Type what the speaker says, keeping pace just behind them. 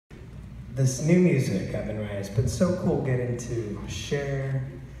this new music I've been writing. It's been so cool getting to share.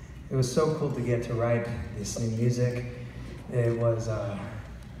 It was so cool to get to write this new music. It was,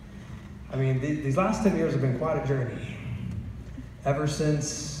 these last 10 years have been quite a journey. Ever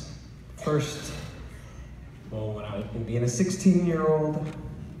since when I was being a 16-year-old,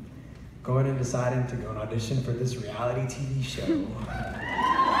 going and deciding to go and audition for this reality TV show.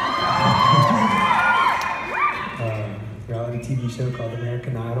 Reality TV show called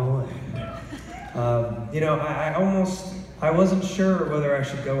American Idol. And, I wasn't sure whether I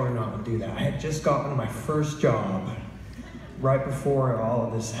should go or not and do that. I had just gotten my first job right before all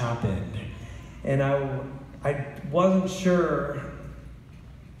of this happened. And I wasn't sure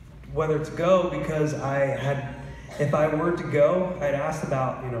whether to go because if I were to go, I'd asked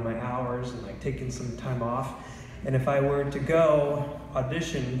about, my hours and like taking some time off. And if I were to go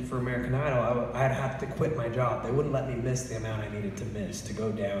audition for American Idol, I'd have to quit my job. They wouldn't let me miss the amount I needed to miss to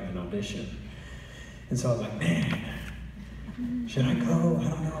go down and audition. And so I was like, man, should I go? I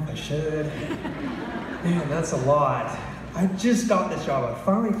don't know if I should. Man, that's a lot. I just got this job. I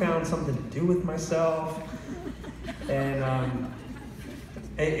finally found something to do with myself. And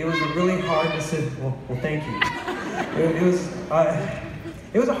it was a really hard decision. Well, thank you.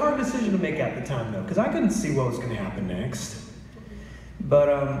 It was a hard decision to make at the time, though, because I couldn't see what was going to happen next.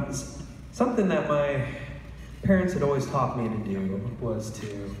 But something that my parents had always taught me to do was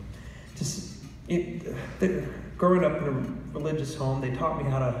growing up in a religious home, they taught me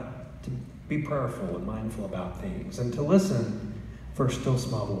how to be prayerful and mindful about things and to listen for a still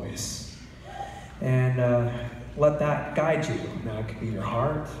small voice. And let that guide you. Now, it could be your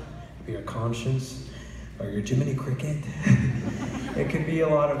heart, it could be your conscience, or your Jiminy Cricket. It could be a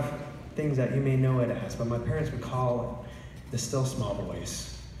lot of things that you may know it as, but my parents would call it the still small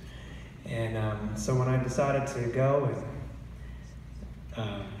voice. And so when I decided to go,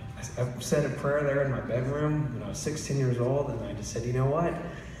 I said a prayer there in my bedroom when I was 16 years old, and I just said, you know what?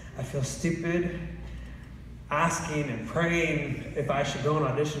 I feel stupid asking and praying if I should go and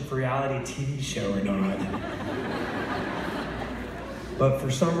audition for a reality TV show or not. But for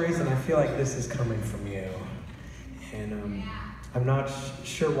some reason, I feel like this is coming from you. And I'm not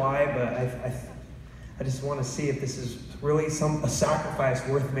sure why, but I just want to see if this is really a sacrifice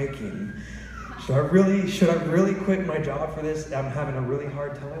worth making. Should I really quit my job for this? I'm having a really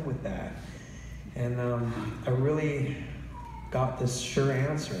hard time with that. And I really got this sure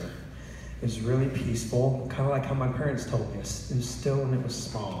answer. It was really peaceful, kind of like how my parents told me. It was still and it was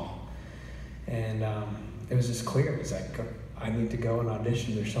small. And it was just clear. It's like, I need to go and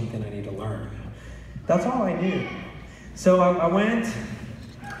audition. There's something I need to learn. That's all I knew. So I went,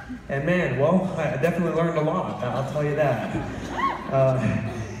 and man, I definitely learned a lot. I'll tell you that.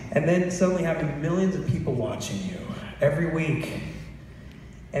 And then suddenly having millions of people watching you every week,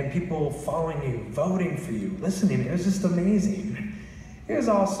 and people following you, voting for you, listening. It was just amazing. It was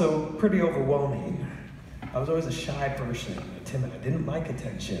also pretty overwhelming. I was always a shy person, timid. I didn't like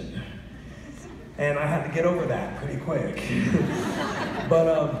attention. And I had to get over that pretty quick.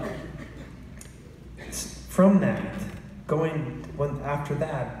 But from that, after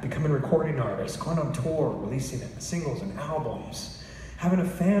that, becoming a recording artist, going on tour, releasing singles and albums, having a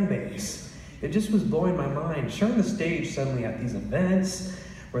fan base, it just was blowing my mind. Sharing the stage suddenly at these events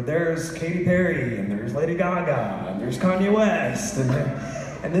where there's Katy Perry and there's Lady Gaga and there's Kanye West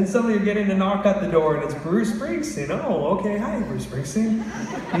and then suddenly you're getting a knock at the door and it's Bruce Springsteen. Oh, okay, hi, Bruce Springsteen.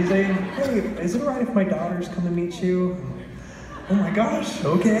 He's saying, hey, is it all right if my daughters come and meet you? Oh my gosh,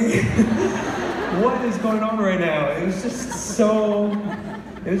 okay. What is going on right now? It was just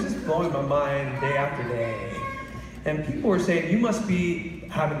blowing my mind day after day. And people were saying, you must be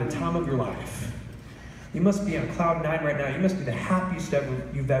having the time of your life. You must be on cloud 9 right now. You must be the happiest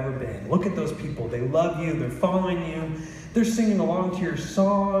you've ever been. Look at those people. They love you. They're following you. They're singing along to your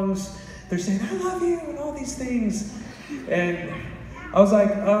songs. They're saying, I love you, and all these things. And I was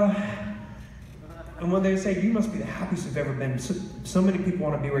like, and when they say, you must be the happiest you've ever been, so many people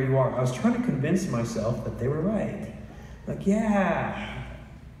want to be where you are. I was trying to convince myself that they were right. Like, yeah,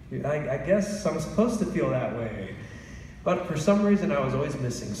 I guess I'm supposed to feel that way. But for some reason, I was always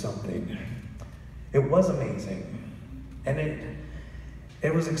missing something. It was amazing, and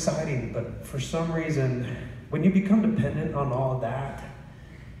it was exciting, but for some reason, when you become dependent on all of that,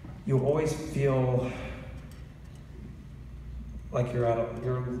 you always feel like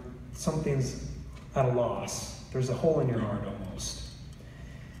something's at a loss. There's a hole in your heart almost.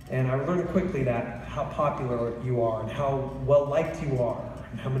 And I learned quickly that how popular you are and how well-liked you are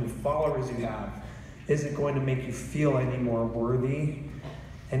and how many followers you have isn't going to make you feel any more worthy,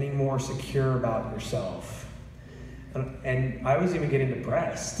 any more secure about yourself. And I was even getting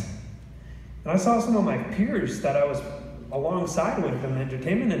depressed. And I saw some of my peers that I was alongside with in the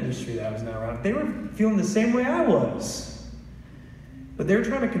entertainment industry that I was now around. They were feeling the same way I was. But they were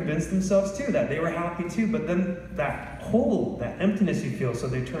trying to convince themselves too that they were happy too. But then that hole, that emptiness you feel, so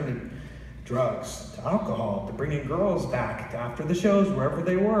they turn to drugs, to alcohol, to bringing girls back to after the shows, wherever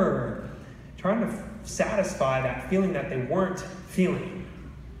they were, trying to satisfy that feeling that they weren't feeling.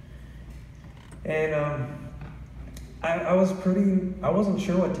 And I wasn't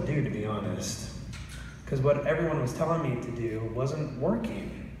sure what to do, to be honest, because what everyone was telling me to do wasn't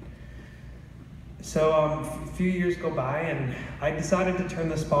working. So a few years go by, and I decided to turn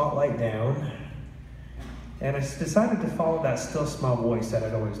the spotlight down, and I decided to follow that still small voice that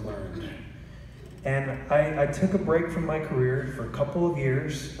I'd always learned. And I took a break from my career for a couple of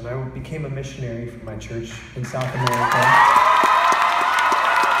years, and I became a missionary for my church in South America.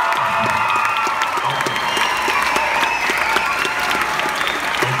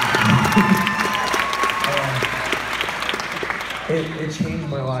 It changed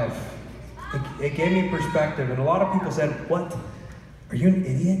my life. It gave me perspective, and a lot of people said, "What? Are you an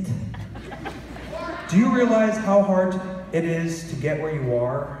idiot? Do you realize how hard it is to get where you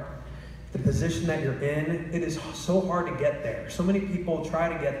are? The position that you're in, it is so hard to get there. So many people try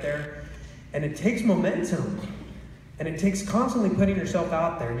to get there, and it takes momentum, and it takes constantly putting yourself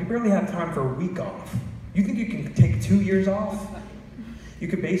out there. You barely have time for a week off. You think you can take 2 years off? You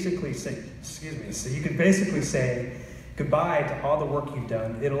could basically say, goodbye to all the work you've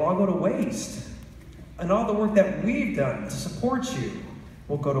done. It'll all go to waste. And all the work that we've done to support you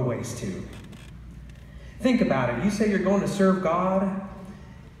will go to waste too. Think about it. You say you're going to serve God.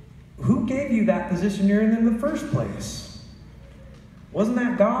 Who gave you that position you're in the first place? Wasn't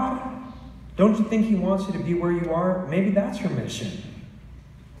that God? Don't you think He wants you to be where you are? Maybe that's your mission.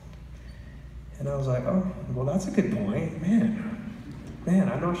 And I was like, oh, well, that's a good point. Man,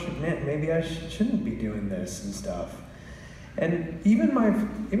 I'm not sure. Man, maybe I shouldn't be doing this and stuff. And even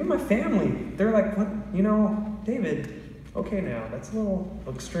my family, they're like, what? You know, David, okay now, that's a little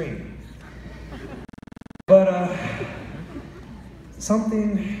extreme. But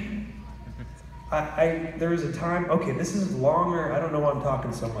there was a time, okay, this is longer, I don't know why I'm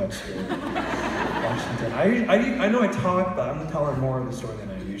talking so much here. Washington. I know I talk, but I'm telling more of the story than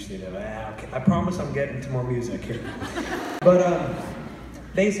I usually do. Okay, I promise I'm getting to more music here. But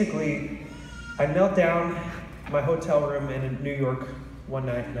basically, I knelt down in my hotel room in New York one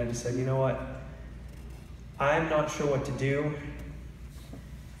night, and I just said, you know what? I'm not sure what to do.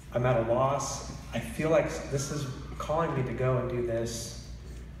 I'm at a loss. I feel like this is calling me to go and do this.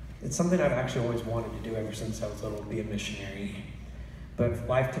 It's something I've actually always wanted to do ever since I was little, be a missionary. But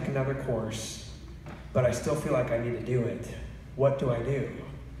life took another course, but I still feel like I need to do it. What do I do?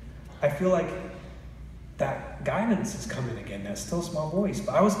 I feel like that guidance is coming again, that still small voice.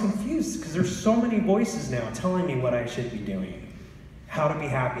 But I was confused because there's so many voices now telling me what I should be doing. How to be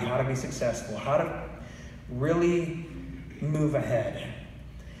happy, how to be successful, how to really move ahead.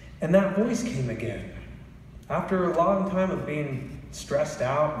 And that voice came again. After a long time of being stressed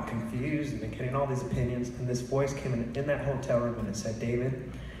out and confused and getting all these opinions, and this voice came in that hotel room and it said,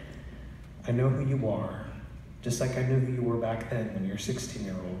 David, I know who you are, just like I knew who you were back then when you were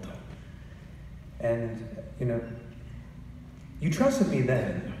 16-year-old. And, you know, you trusted me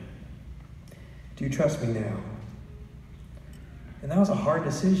then. Do you trust me now? And that was a hard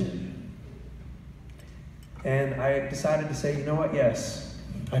decision. And I decided to say, you know what, yes,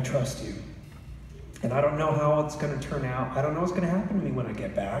 I trust you. And I don't know how it's going to turn out. I don't know what's going to happen to me when I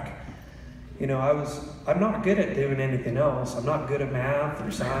get back. You know, I'm not good at doing anything else. I'm not good at math or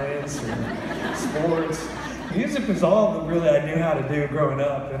science or sports. Music was all really I knew how to do growing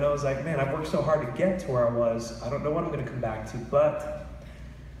up. And I was like, man, I've worked so hard to get to where I was. I don't know what I'm going to come back to, but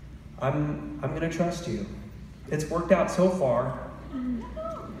I'm going to trust you. It's worked out so far.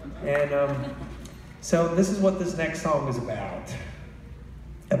 And so this is what this next song is about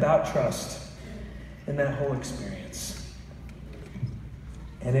trust. In that whole experience.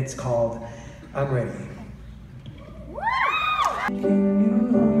 And it's called I'm Ready. Can you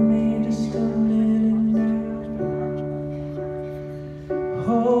hold me just a minute?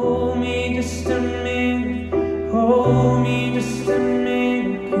 Hold me just a minute. Hold me just a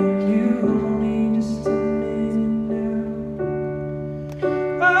minute. Can you hold me just a minute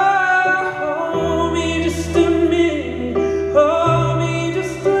now? Oh, hold me just a minute. Hold me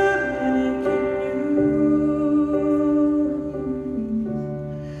just a minute.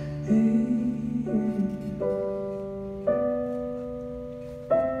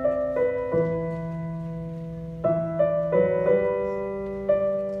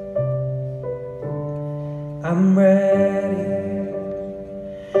 I'm ready.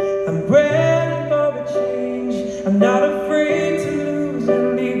 I'm ready.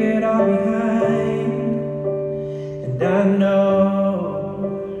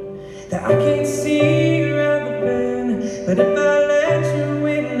 can see around the bend, but if I let you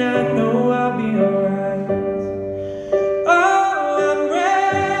in, I know I'll be alright. Oh,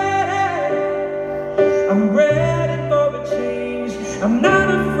 I'm ready for a change. I'm not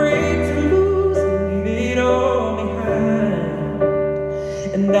afraid to lose and leave it all behind.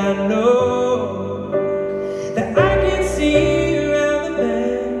 And I know that I can see around the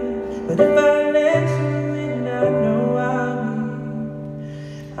bend, but if I